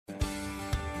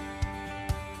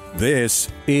This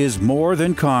is More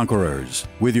Than Conquerors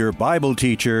with your Bible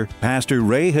teacher, Pastor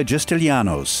Ray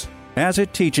Hagistilianos. As a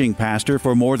teaching pastor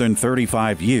for more than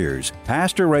 35 years,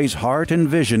 Pastor Ray's heart and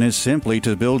vision is simply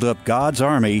to build up God's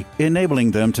army,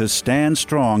 enabling them to stand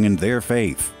strong in their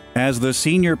faith. As the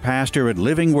senior pastor at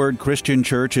Living Word Christian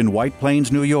Church in White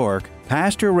Plains, New York,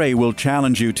 Pastor Ray will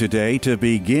challenge you today to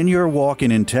begin your walk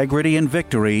in integrity and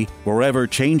victory, forever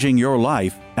changing your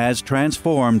life as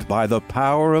transformed by the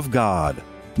power of God.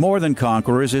 More Than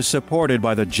Conquerors is supported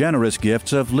by the generous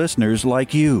gifts of listeners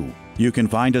like you. You can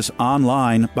find us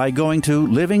online by going to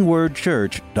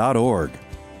livingwordchurch.org.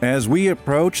 As we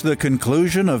approach the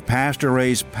conclusion of Pastor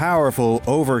Ray's powerful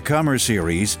Overcomer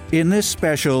series, in this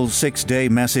special 6-day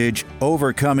message,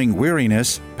 Overcoming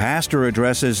Weariness, Pastor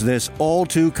addresses this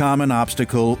all-too-common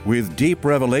obstacle with deep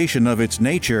revelation of its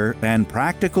nature and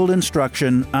practical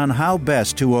instruction on how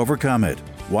best to overcome it.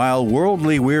 While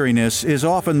worldly weariness is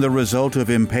often the result of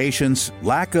impatience,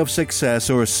 lack of success,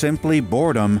 or simply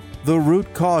boredom, the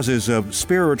root causes of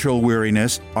spiritual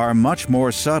weariness are much more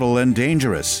subtle and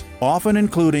dangerous, often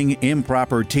including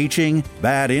improper teaching,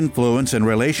 bad influence in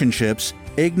relationships,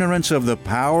 ignorance of the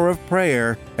power of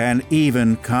prayer, and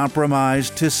even compromise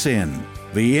to sin.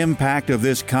 The impact of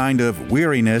this kind of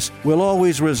weariness will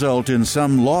always result in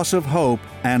some loss of hope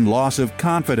and loss of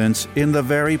confidence in the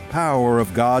very power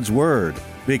of God's Word.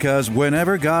 Because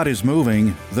whenever God is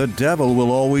moving, the devil will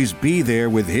always be there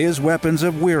with his weapons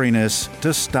of weariness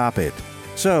to stop it.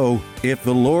 So, if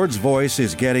the Lord's voice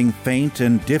is getting faint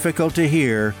and difficult to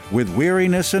hear, with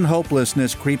weariness and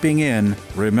hopelessness creeping in,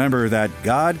 remember that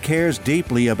God cares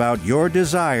deeply about your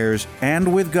desires,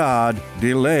 and with God,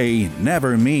 delay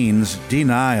never means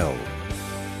denial.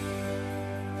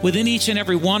 Within each and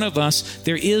every one of us,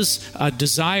 there is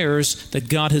desires that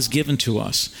God has given to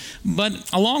us. But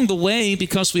along the way,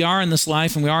 because we are in this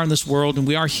life and we are in this world and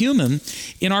we are human,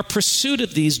 in our pursuit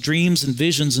of these dreams and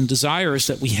visions and desires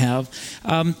that we have,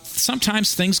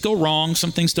 sometimes things go wrong,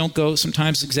 some things don't go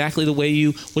sometimes exactly the way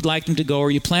you would like them to go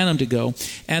or you plan them to go,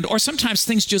 or sometimes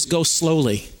things just go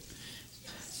slowly.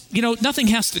 You know, nothing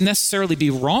has to necessarily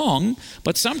be wrong,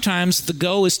 but sometimes the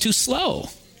go is too slow.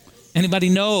 Anybody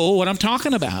know what I'm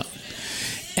talking about?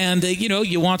 And,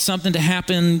 you want something to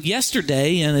happen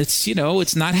yesterday and it's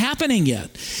not happening yet.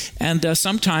 And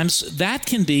sometimes that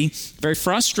can be very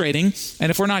frustrating. And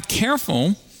if we're not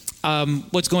careful,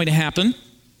 what's going to happen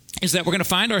is that we're going to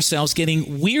find ourselves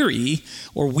getting weary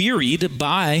or wearied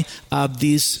by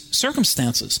these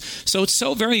circumstances. So it's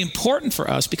so very important for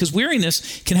us because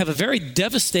weariness can have a very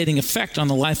devastating effect on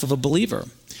the life of a believer.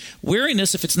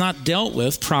 Weariness, if it's not dealt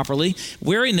with properly,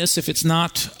 weariness, if it's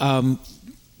not,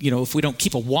 if we don't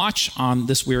keep a watch on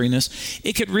this weariness,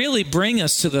 it could really bring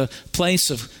us to the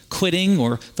place of quitting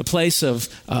or the place of,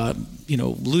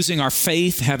 losing our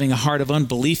faith, having a heart of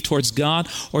unbelief towards God,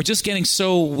 or just getting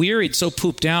so wearied, so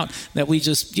pooped out that we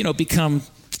just, become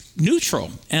neutral.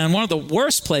 And one of the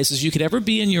worst places you could ever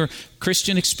be in your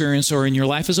Christian experience or in your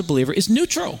life as a believer is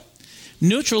neutral.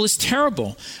 Neutral is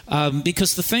terrible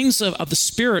because the things of the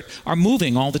Spirit are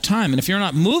moving all the time. And if you're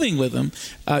not moving with them,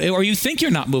 or you think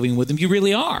you're not moving with them, you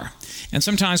really are. And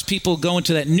sometimes people go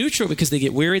into that neutral because they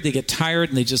get wearied, they get tired,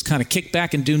 and they just kind of kick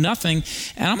back and do nothing.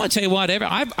 And I'm going to tell you what,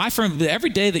 every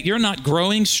day that you're not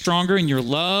growing stronger in your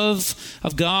love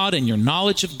of God and your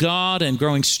knowledge of God and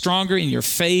growing stronger in your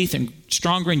faith and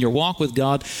stronger in your walk with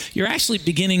God, you're actually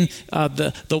beginning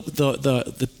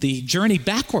the journey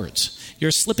backwards.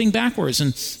 You're slipping backwards.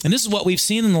 And this is what we've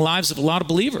seen in the lives of a lot of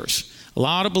believers. A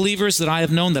lot of believers that I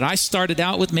have known that I started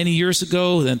out with many years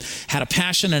ago and had a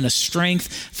passion and a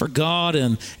strength for God.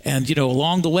 And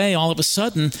along the way, all of a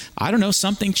sudden,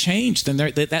 something changed and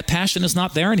that passion is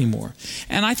not there anymore.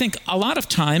 And I think a lot of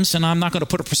times, and I'm not going to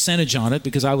put a percentage on it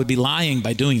because I would be lying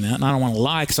by doing that. And I don't want to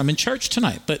lie because I'm in church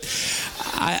tonight. But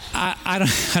I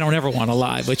don't ever want to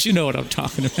lie, but you know what I'm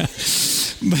talking about.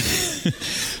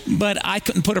 But I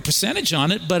couldn't put a percentage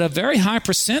on it, but a very high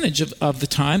percentage of the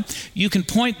time, you can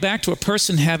point back to a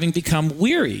person having become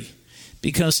weary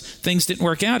because things didn't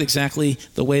work out exactly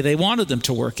the way they wanted them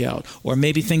to work out, or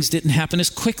maybe things didn't happen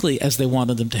as quickly as they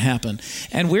wanted them to happen.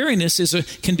 And weariness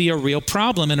can be a real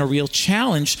problem and a real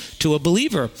challenge to a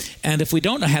believer. And if we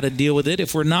don't know how to deal with it,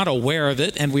 if we're not aware of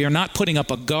it, and we are not putting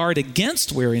up a guard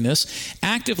against weariness,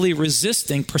 actively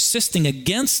resisting, persisting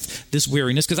against this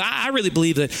weariness, because I really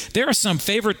believe that there are some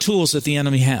favorite tools that the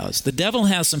enemy has. The devil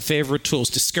has some favorite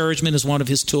tools. Discouragement is one of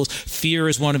his tools. Fear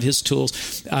is one of his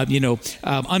tools.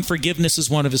 Unforgiveness weariness is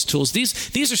one of his tools.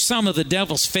 These are some of the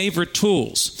devil's favorite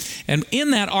tools. And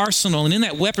in that arsenal and in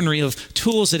that weaponry of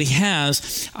tools that he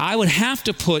has, I would have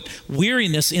to put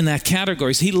weariness in that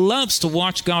category. He loves to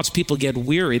watch God's people get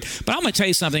wearied. But I'm going to tell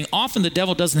you something. Often the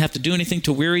devil doesn't have to do anything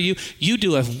to weary you. You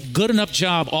do a good enough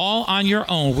job all on your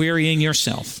own wearying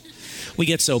yourself. We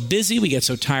get so busy, we get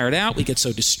so tired out, we get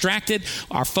so distracted,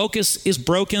 our focus is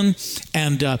broken,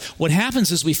 and what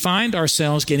happens is we find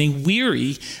ourselves getting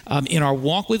weary in our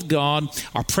walk with God.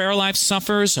 Our prayer life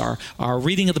suffers, our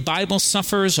reading of the Bible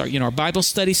suffers, our Bible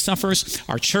study suffers,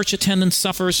 our church attendance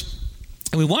suffers.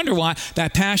 And we wonder why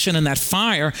that passion and that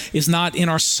fire is not in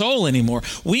our soul anymore.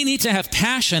 We need to have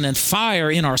passion and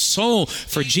fire in our soul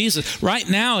for Jesus. Right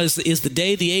now is the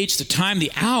day, the age, the time,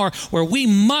 the hour where we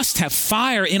must have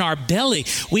fire in our belly.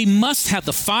 We must have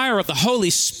the fire of the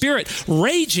Holy Spirit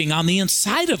raging on the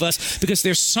inside of us, because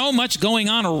there's so much going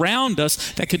on around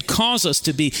us that could cause us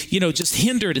to be, just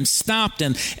hindered and stopped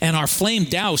and our flame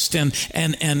doused and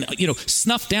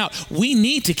snuffed out. We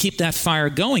need to keep that fire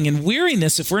going. And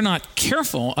weariness, if we're not careful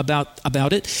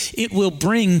about it, it will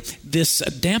bring this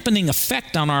dampening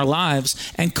effect on our lives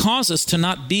and cause us to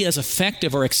not be as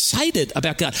effective or excited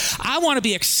about God. I want to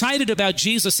be excited about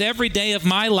Jesus every day of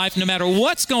my life, no matter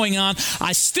what's going on.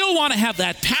 I still want to have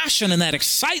that passion and that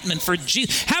excitement for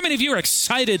Jesus. How many of you are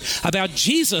excited about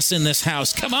Jesus in this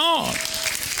house? Come on.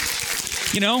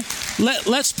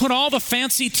 Let's put all the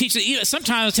fancy teaching.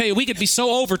 Sometimes I'll tell you, we could be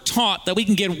so overtaught that we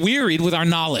can get wearied with our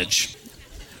knowledge.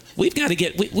 We've got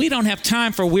to we don't have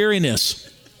time for weariness.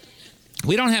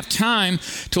 We don't have time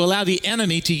to allow the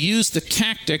enemy to use the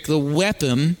tactic, the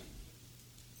weapon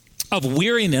of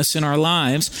weariness in our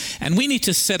lives. And we need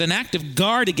to set an active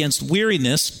guard against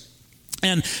weariness.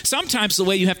 And sometimes the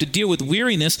way you have to deal with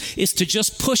weariness is to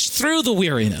just push through the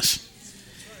weariness.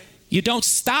 You don't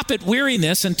stop at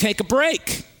weariness and take a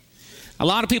break. A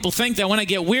lot of people think that when I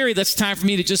get weary, that's time for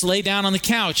me to just lay down on the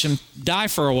couch and die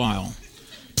for a while.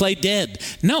 Play dead.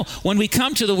 No, when we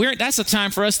come to the weary, that's a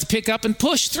time for us to pick up and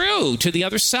push through to the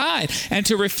other side and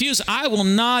to refuse. I will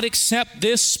not accept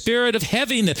this spirit of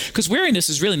heaviness, because weariness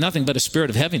is really nothing but a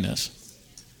spirit of heaviness.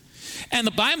 And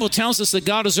the Bible tells us that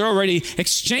God has already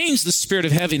exchanged the spirit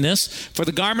of heaviness for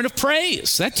the garment of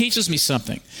praise. That teaches me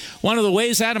something. One of the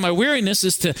ways out of my weariness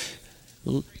is to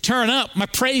turn up my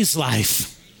praise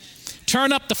life.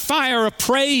 Turn up the fire of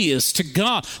praise to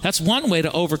God. That's one way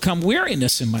to overcome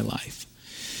weariness in my life.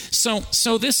 So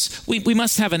we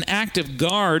must have an active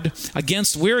guard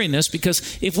against weariness,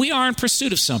 because if we are in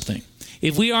pursuit of something,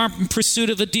 if we are in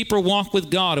pursuit of a deeper walk with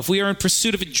God, if we are in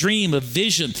pursuit of a dream, a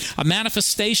vision, a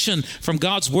manifestation from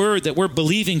God's word that we're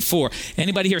believing for,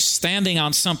 anybody here standing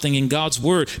on something in God's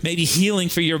word, maybe healing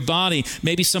for your body,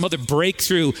 maybe some other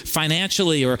breakthrough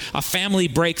financially, or a family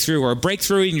breakthrough, or a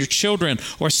breakthrough in your children,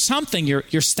 or something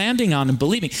you're standing on and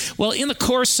believing. Well, in the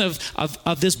course of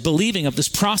this believing, of this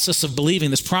process of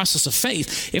believing, this process of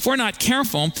faith, if we're not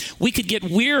careful, we could get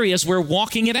weary as we're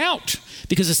walking it out,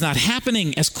 because it's not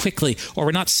happening as quickly, or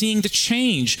we're not seeing the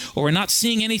change, or we're not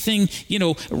seeing anything,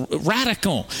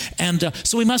 radical. And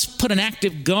so we must put an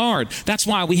active guard. That's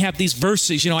why we have these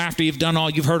verses, after you've done all,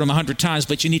 you've heard them 100 times,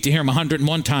 but you need to hear them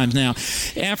 101 times now.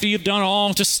 After you've done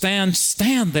all to stand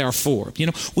therefore.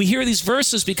 We hear these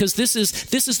verses because this is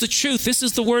the truth. This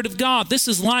is the word of God. This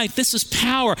is life. This is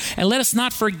power. And let us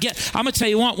not forget. I'm going to tell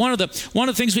you what, one of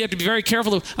the things we have to be very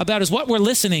careful about is what we're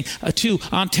listening to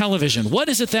on television. What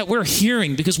is it that we're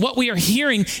hearing? Because what we are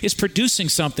hearing is producing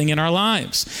something in our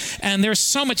lives. And there's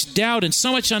so much doubt and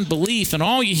so much unbelief, and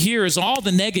all you hear is all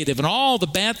the negative and all the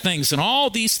bad things and all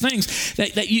these things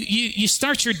that you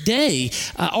start your day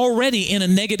already in a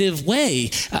negative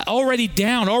way, already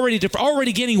down,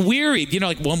 already getting wearied.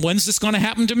 When's this going to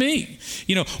happen to me?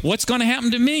 What's going to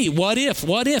happen to me? What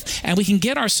if? And we can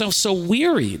get ourselves so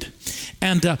wearied.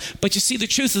 And but you see, the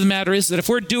truth of the matter is that if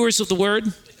we're doers of the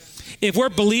word, if we're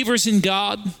believers in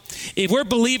God, if we're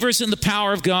believers in the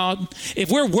power of God,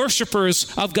 if we're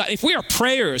worshipers of God, if we are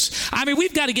prayers,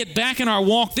 we've got to get back in our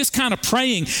walk, this kind of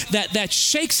praying that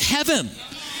shakes heaven.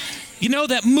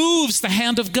 That moves the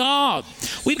hand of God.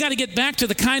 We've got to get back to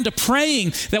the kind of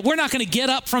praying that we're not going to get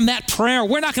up from that prayer.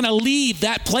 We're not going to leave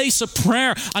that place of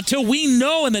prayer until we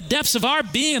know in the depths of our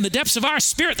being, in the depths of our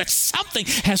spirit, that something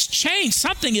has changed.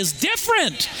 Something is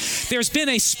different. There's been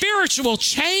a spiritual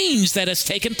change that has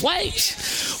taken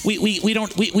place.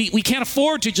 We can't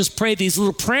afford to just pray these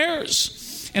little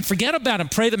prayers and forget about them.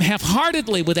 Pray them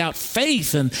half-heartedly, without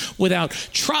faith and without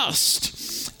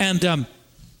trust. And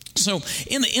So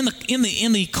in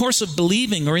the course of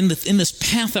believing, or in this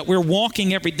path that we're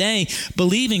walking every day,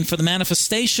 believing for the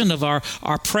manifestation of our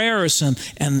prayers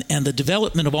and the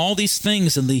development of all these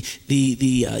things, and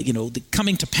the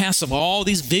coming to pass of all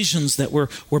these visions that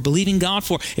we're believing God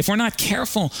for, if we're not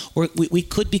careful, we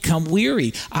could become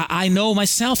weary. I know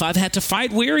myself, I've had to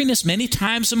fight weariness many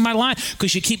times in my life,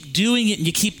 because you keep doing it and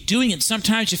you keep doing it.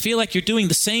 Sometimes you feel like you're doing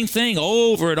the same thing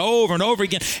over and over and over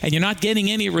again, and you're not getting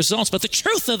any results. But the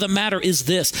truth of the matter is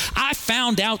this: I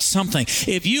found out something.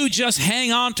 If you just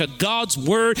hang on to God's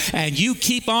word and you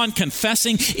keep on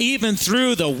confessing, even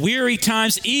through the weary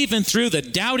times, even through the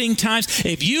doubting times,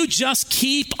 if you just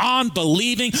keep on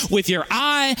believing with your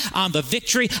eye on the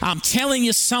victory, I'm telling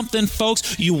you something,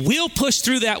 folks, you will push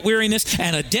through that weariness,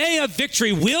 and a day of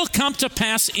victory will come to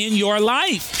pass in your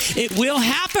life. It will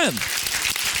happen.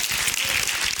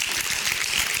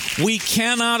 We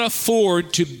cannot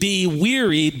afford to be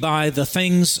wearied by the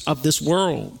things of this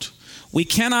world. We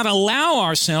cannot allow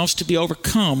ourselves to be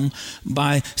overcome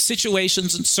by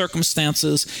situations and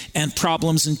circumstances and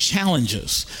problems and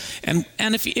challenges. And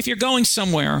if you're going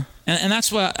somewhere, and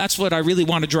that's what I really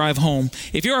want to drive home,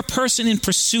 if you're a person in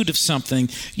pursuit of something,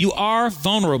 you are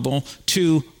vulnerable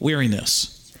to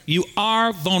weariness. You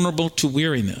are vulnerable to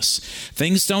weariness.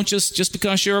 Things don't just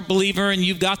because you're a believer and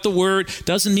you've got the word,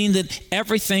 doesn't mean that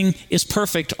everything is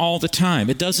perfect all the time.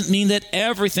 It doesn't mean that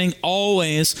everything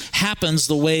always happens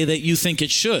the way that you think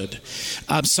it should.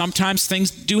 Sometimes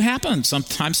things do happen.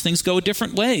 Sometimes things go a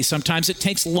different way. Sometimes it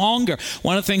takes longer.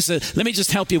 One of the things let me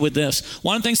just help you with this.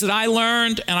 One of the things that I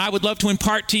learned, and I would love to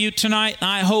impart to you tonight, and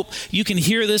I hope you can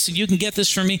hear this and you can get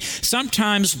this from me.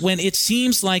 Sometimes when it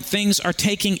seems like things are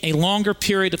taking a longer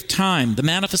period of time, the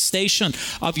manifestation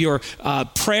of your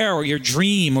prayer or your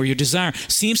dream or your desire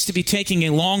seems to be taking a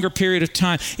longer period of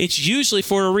time, it's usually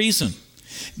for a reason.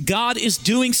 God is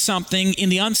doing something in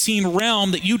the unseen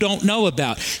realm that you don't know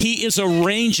about. He is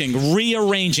arranging,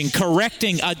 rearranging,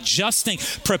 correcting, adjusting,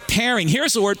 preparing.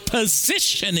 Here's the word: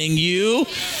 positioning you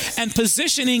and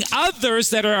positioning others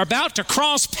that are about to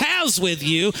cross paths with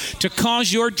you to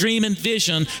cause your dream and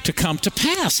vision to come to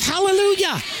pass.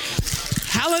 Hallelujah.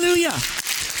 Hallelujah.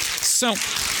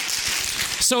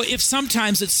 So if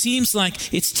sometimes it seems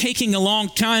like it's taking a long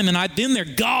time, and I've been there,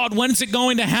 God, when's it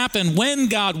going to happen? When,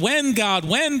 God? When, God?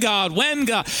 When, God? When,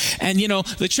 God? And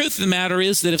the truth of the matter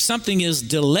is that if something is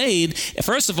delayed,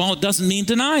 first of all, it doesn't mean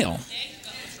denial.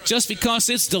 Just because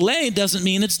it's delayed doesn't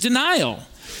mean it's denial.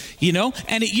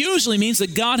 And it usually means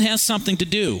that God has something to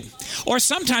do. Or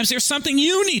sometimes there's something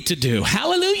you need to do.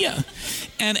 Hallelujah.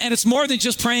 And it's more than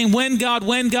just praying, when God,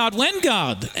 when God, when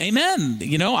God. Amen.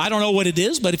 I don't know what it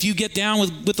is, but if you get down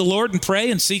with the Lord and pray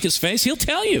and seek his face, he'll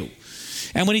tell you.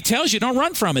 And when he tells you, don't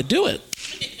run from it. Do it.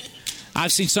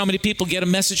 I've seen so many people get a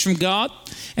message from God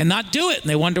and not do it. And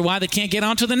they wonder why they can't get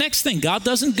on to the next thing. God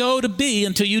doesn't go to B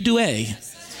until you do A.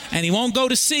 And he won't go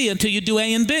to C until you do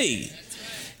A and B.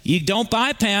 You don't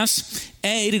bypass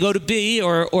A to go to B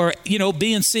or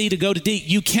B and C to go to D.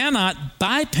 You cannot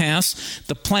bypass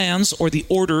the plans or the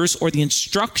orders or the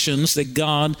instructions that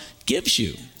God gives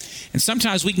you. And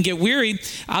sometimes we can get wearied.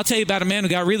 I'll tell you about a man who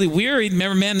got really wearied.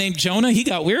 Remember a man named Jonah? He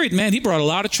got wearied, man. He brought a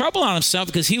lot of trouble on himself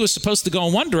because he was supposed to go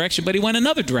in one direction, but he went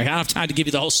another direction. I don't have time to give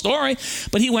you the whole story,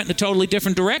 but he went in a totally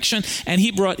different direction, and he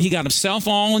got himself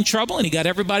all in trouble, and he got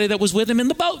everybody that was with him in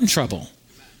the boat in trouble.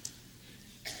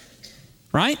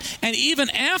 Right? And even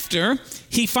after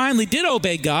he finally did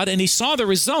obey God and he saw the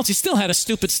results, he still had a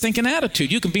stupid, stinking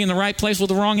attitude. You can be in the right place with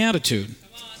the wrong attitude.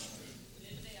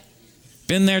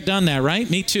 Been there, done that, right?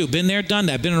 Me too. Been there, done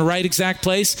that. Been in the right exact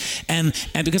place. And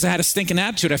because I had a stinking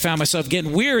attitude, I found myself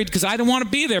getting wearied because I didn't want to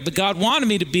be there. But God wanted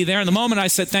me to be there. And the moment I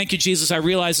said, thank you, Jesus, I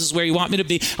realize this is where you want me to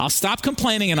be. I'll stop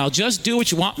complaining and I'll just do what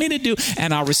you want me to do.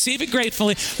 And I'll receive it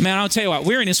gratefully. Man, I'll tell you what,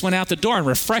 weariness went out the door and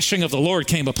refreshing of the Lord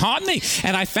came upon me.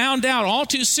 And I found out all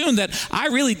too soon that I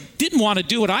really didn't want to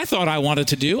do what I thought I wanted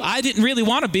to do. I didn't really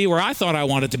want to be where I thought I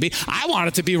wanted to be. I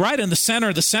wanted to be right in the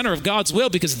center of God's will,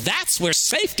 because that's where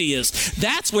safety is.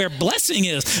 That's where blessing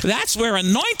is. That's where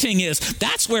anointing is.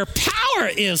 That's where power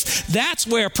is. That's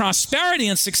where prosperity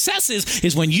and success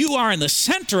is when you are in the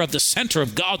center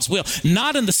of God's will,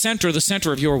 not in the center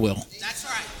of your will. That's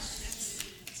right.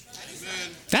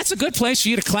 Amen. That's a good place for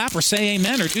you to clap or say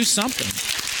amen or do something.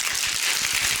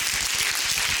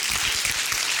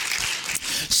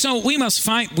 So we must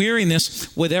fight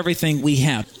weariness with everything we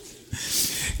have.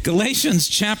 Galatians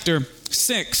chapter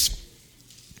 6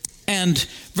 and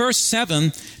verse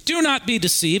 7, do not be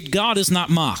deceived, God is not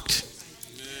mocked.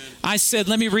 I said,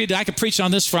 let me read it. I could preach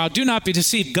on this for a while. Do not be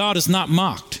deceived, God is not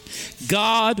mocked.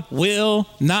 God will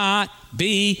not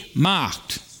be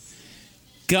mocked.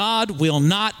 God will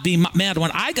not be mad.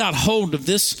 When I got hold of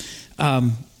this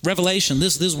revelation,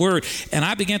 this word, and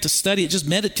I began to study it, just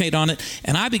meditate on it,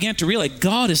 and I began to realize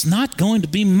God is not going to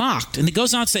be mocked. And it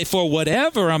goes on to say, for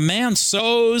whatever a man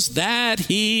sows, that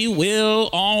he will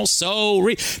also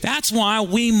reap. That's why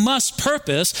we must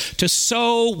purpose to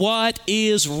sow what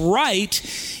is right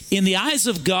in the eyes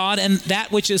of God and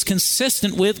that which is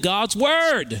consistent with God's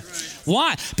word. Right.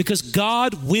 Why? Because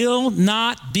God will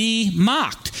not be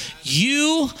mocked.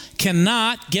 You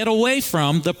cannot get away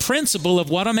from the principle of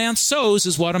what a man sows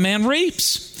is what a man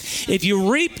reaps. If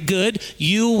you reap good,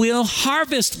 you will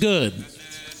harvest good.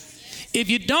 If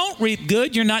you don't reap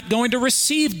good, you're not going to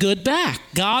receive good back.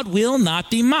 God will not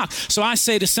be mocked. So I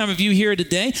say to some of you here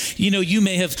today, you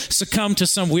may have succumbed to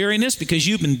some weariness because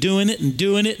you've been doing it and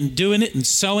doing it and doing it and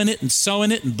sowing it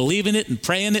and believing it and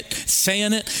praying it,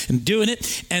 saying it and doing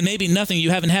it, and maybe nothing, you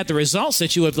haven't had the results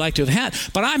that you would like to have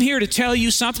had. But I'm here to tell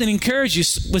you something, encourage you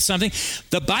with something.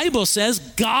 The Bible says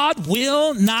God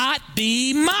will not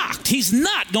be mocked. He's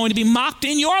not going to be mocked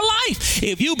in your life.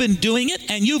 If you've been doing it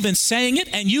and you've been saying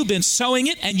it and you've been sowing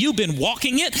it and you've been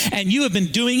walking it and you have been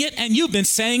doing it and you've been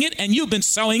saying it and you've been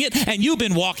sowing it and you've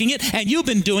been walking it and you've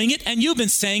been doing it and you've been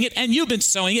saying it and you've been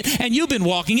sowing it and you've been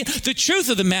walking it. The truth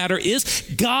of the matter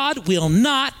is God will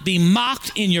not be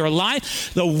mocked in your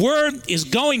life. The word is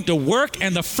going to work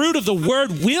and the fruit of the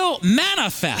word will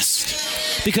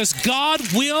manifest because God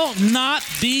will not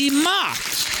be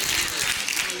mocked.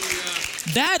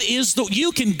 That is,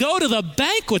 you can go to the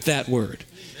bank with that word.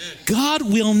 God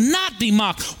will not be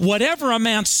mocked. Whatever a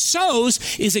man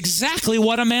sows is exactly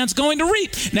what a man's going to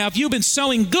reap. Now, if you've been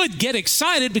sowing good, get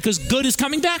excited because good is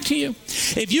coming back to you.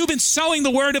 If you've been sowing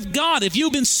the word of God, if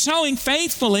you've been sowing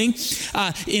faithfully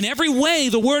in every way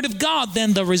the word of God,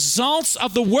 then the results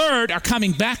of the word are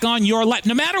coming back on your life,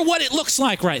 no matter what it looks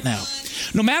like right now.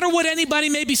 No matter what anybody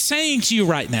may be saying to you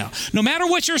right now, no matter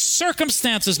what your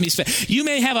circumstances may say, you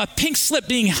may have a pink slip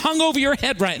being hung over your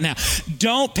head right now.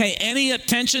 Don't pay any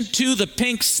attention to the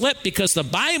pink slip because the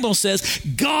Bible says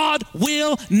God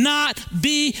will not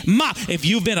be mocked. If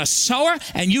you've been a sower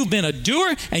and you've been a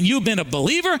doer and you've been a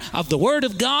believer of the word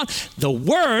of God, the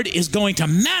word is going to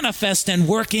manifest and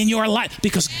work in your life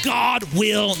because God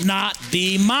will not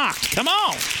be mocked. Come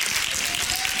on.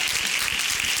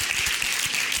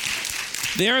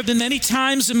 There have been many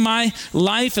times in my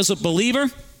life as a believer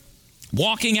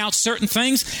walking out certain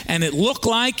things, and it looked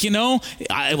like,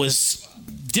 it was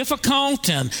difficult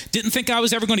and didn't think I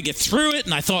was ever going to get through it.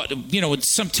 And I thought,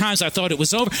 sometimes I thought it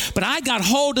was over. But I got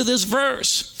hold of this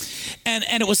verse, and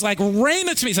it was like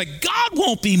rhema to me. It's like, God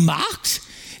won't be mocked.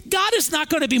 God is not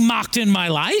going to be mocked in my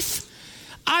life.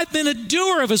 I've been a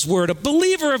doer of his word, a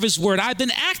believer of his word. I've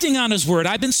been acting on his word.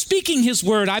 I've been speaking his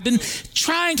word. I've been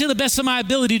trying to the best of my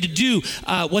ability to do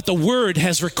what the word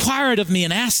has required of me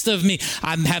and asked of me.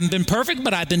 I haven't been perfect,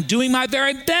 but I've been doing my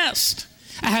very best.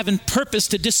 I haven't purposed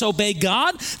to disobey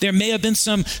God. There may have been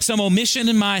some omission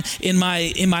in my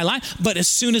life, but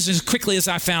as quickly as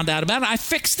I found out about it, I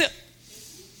fixed it.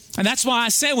 And that's why I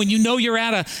say, when you're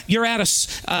out of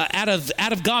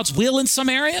God's will in some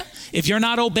area, if you're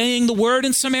not obeying the word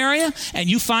in some area, and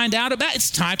you find out about it, it's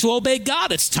time to obey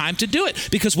God. It's time to do it,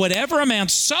 because whatever a man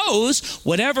sows,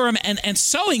 and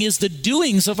sowing is the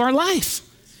doings of our life,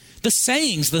 the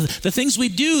sayings, the things we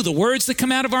do, the words that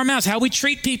come out of our mouths, how we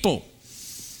treat people,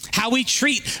 how we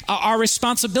treat our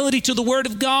responsibility to the word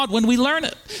of God when we learn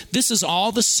it. This is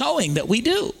all the sowing that we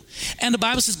do, and the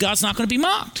Bible says God's not going to be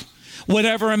mocked.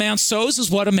 Whatever a man sows is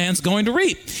what a man's going to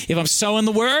reap. If I'm sowing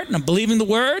the word and I'm believing the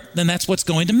word, then that's what's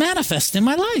going to manifest in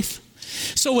my life.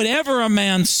 So whatever a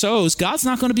man sows, God's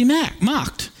not going to be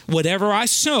mocked. Whatever I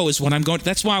sow is what I'm going to.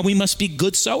 That's why we must be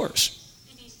good sowers.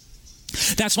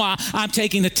 That's why I'm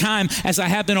taking the time, as I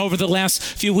have been over the last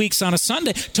few weeks on a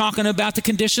Sunday, talking about the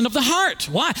condition of the heart.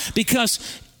 Why?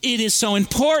 Because it is so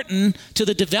important to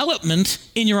the development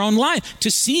in your own life, to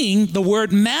seeing the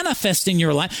word manifest in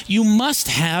your life. You must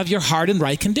have your heart in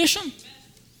right condition.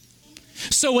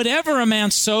 So whatever a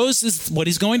man sows is what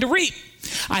he's going to reap.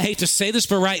 I hate to say this,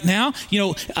 but right now,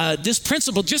 this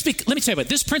principle, let me tell you about it.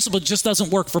 This principle just doesn't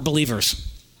work for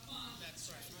believers.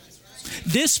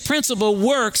 This principle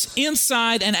works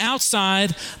inside and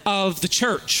outside of the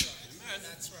church.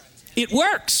 It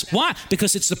works. Why?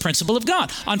 Because it's the principle of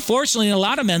God. Unfortunately, in a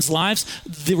lot of men's lives,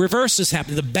 the reverse is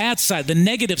happening. The bad side, the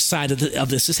negative side of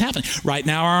this is happening. Right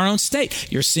now, our own state,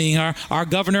 you're seeing our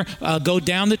governor go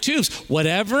down the tubes.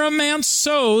 Whatever a man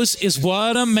sows is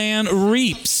what a man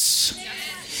reaps.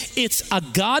 It's a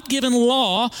God-given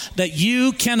law that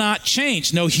you cannot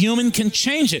change. No human can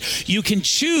change it. You can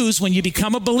choose when you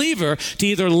become a believer to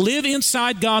either live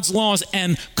inside God's laws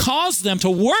and cause them to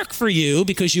work for you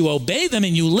because you obey them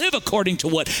and you live according to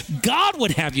what God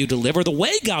would have you to live or the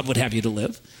way God would have you to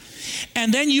live.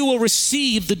 And then you will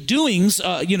receive the doings,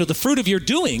 the fruit of your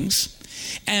doings.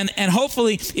 And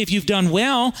hopefully, if you've done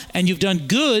well and you've done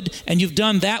good and you've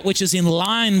done that which is in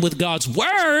line with God's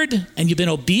word and you've been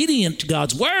obedient to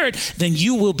God's word, then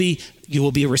you will be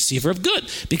a receiver of good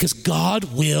because God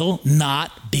will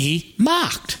not be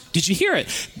mocked. Did you hear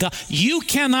it? God, you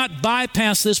cannot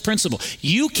bypass this principle.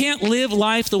 You can't live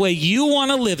life the way you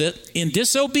want to live it in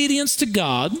disobedience to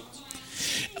God,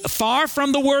 far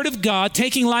from the word of God,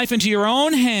 taking life into your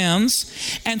own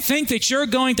hands and think that you're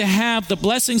going to have the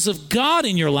blessings of God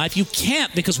in your life. You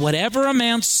can't, because whatever a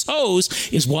man sows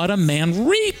is what a man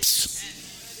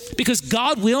reaps. Because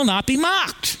God will not be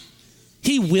mocked.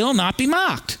 He will not be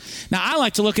mocked. Now, I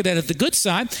like to look at it at the good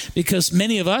side because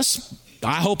many of us,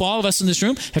 I hope all of us in this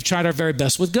room, have tried our very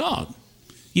best with God.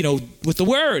 With the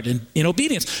word and in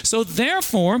obedience. So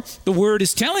therefore, the word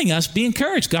is telling us, be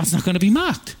encouraged. God's not going to be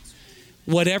mocked.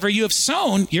 Whatever you have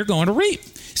sown, you're going to reap.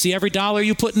 See, every dollar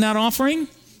you put in that offering,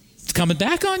 it's coming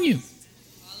back on you.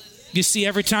 You see,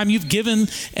 every time you've given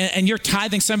and you're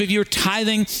tithing, some of you are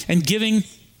tithing and giving,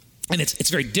 and it's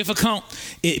very difficult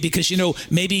because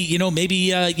maybe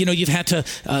you've had to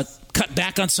cut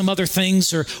back on some other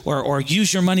things or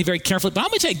use your money very carefully. But I'm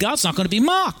going to tell you, God's not going to be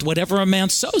mocked. Whatever a man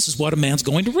sows is what a man's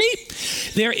going to reap.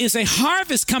 There is a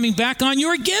harvest coming back on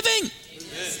your giving.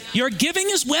 Your giving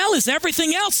as well as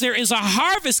everything else. There is a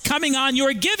harvest coming on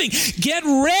your giving. Get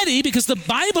ready because the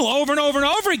Bible over and over and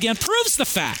over again proves the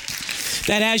fact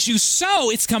that as you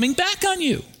sow, it's coming back on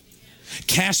you.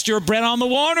 Cast your bread on the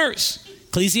waters.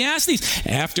 Ecclesiastes,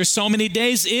 after so many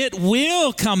days, it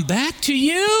will come back to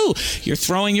you. You're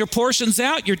throwing your portions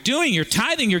out. You're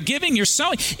tithing, you're giving, you're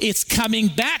sowing. It's coming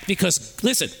back because,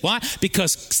 listen, why?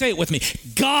 Because, say it with me,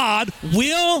 God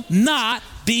will not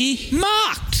be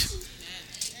mocked.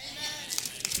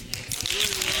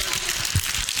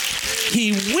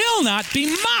 He will not be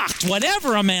mocked.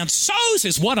 Whatever a man sows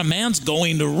is what a man's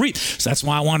going to reap. So that's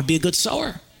why I want to be a good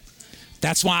sower.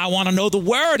 That's why I want to know the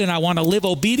word and I want to live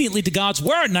obediently to God's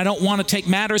word, and I don't want to take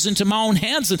matters into my own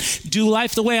hands and do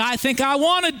life the way I think I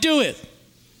want to do it.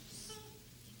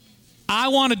 I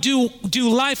want to do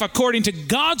life according to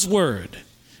God's word.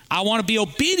 I want to be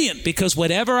obedient because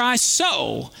whatever I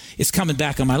sow is coming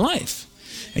back on my life.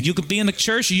 And you can be in the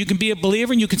church, or you can be a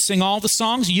believer, and you can sing all the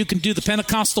songs, and you can do the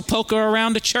Pentecostal polka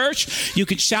around the church. You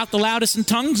can shout the loudest in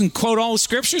tongues and quote all the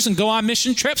scriptures and go on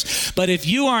mission trips. But if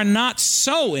you are not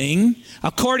sowing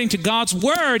according to God's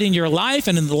word in your life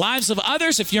and in the lives of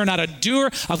others, if you're not a doer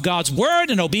of God's word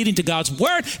and obedient to God's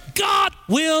word, God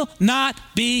will not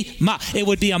be mocked. It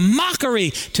would be a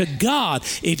mockery to God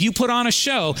if you put on a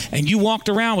show and you walked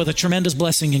around with a tremendous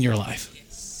blessing in your life.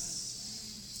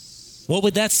 What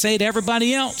would that say to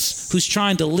everybody else who's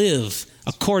trying to live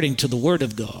according to the word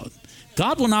of God?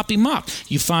 God will not be mocked.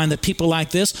 You find that people like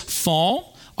this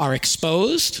fall, are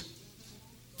exposed,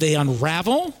 they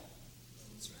unravel.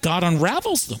 God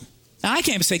unravels them. Now, I can't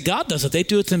even say God does it. They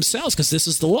do it themselves because this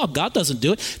is the law. God doesn't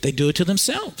do it. They do it to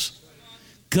themselves.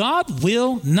 God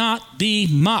will not be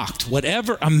mocked.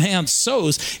 Whatever a man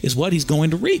sows is what he's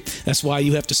going to reap. That's why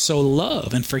you have to sow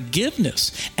love and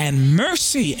forgiveness and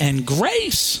mercy and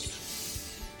grace.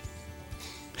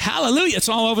 Hallelujah. It's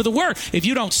all over the word. If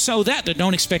you don't sow that, then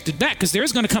don't expect it back, because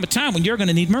there's going to come a time when you're going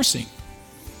to need mercy.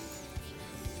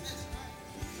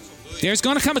 There's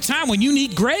going to come a time when you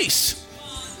need grace.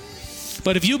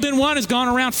 But if you've been one who's gone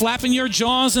around flapping your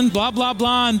jaws and blah, blah,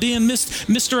 blah, and being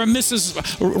Mr. or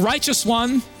Mrs. Righteous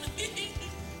One,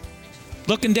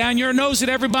 looking down your nose at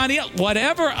everybody else,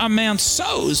 whatever a man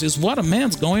sows is what a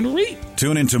man's going to reap.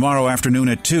 Tune in tomorrow afternoon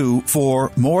at 2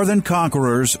 for More Than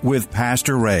Conquerors with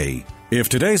Pastor Ray. If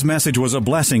today's message was a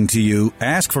blessing to you,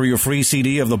 ask for your free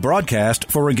CD of the broadcast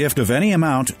for a gift of any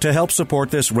amount to help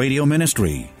support this radio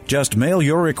ministry. Just mail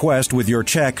your request with your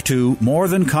check to More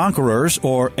Than Conquerors,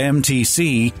 or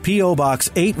MTC, P.O.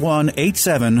 Box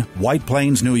 8187, White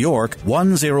Plains, New York,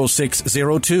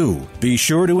 10602. Be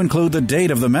sure to include the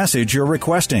date of the message you're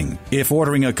requesting. If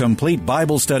ordering a complete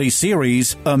Bible study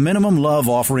series, a minimum love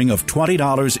offering of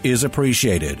 $20 is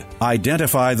appreciated.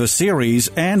 Identify the series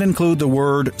and include the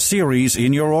word series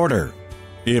in your order.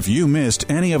 If you missed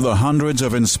any of the hundreds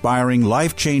of inspiring,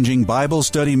 life-changing Bible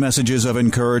study messages of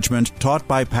encouragement taught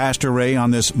by Pastor Ray on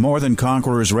this More Than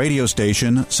Conquerors radio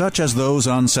station, such as those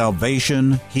on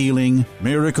salvation, healing,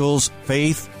 miracles,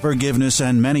 faith, forgiveness,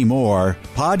 and many more,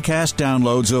 podcast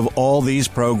downloads of all these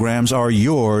programs are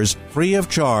yours free of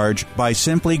charge by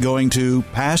simply going to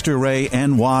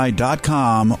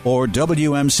PastorRayNY.com or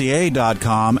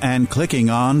WMCA.com and clicking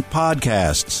on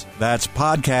Podcasts. That's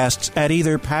podcasts at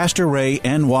either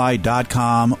PastorRayNY.com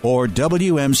or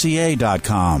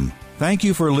WMCA.com. Thank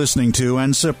you for listening to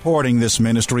and supporting this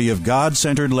ministry of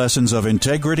God-centered lessons of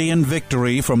integrity and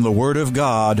victory from the Word of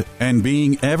God, and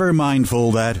being ever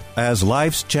mindful that, as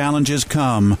life's challenges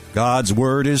come, God's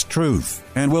Word is truth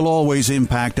and will always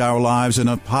impact our lives in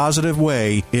a positive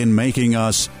way in making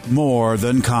us more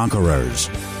than conquerors.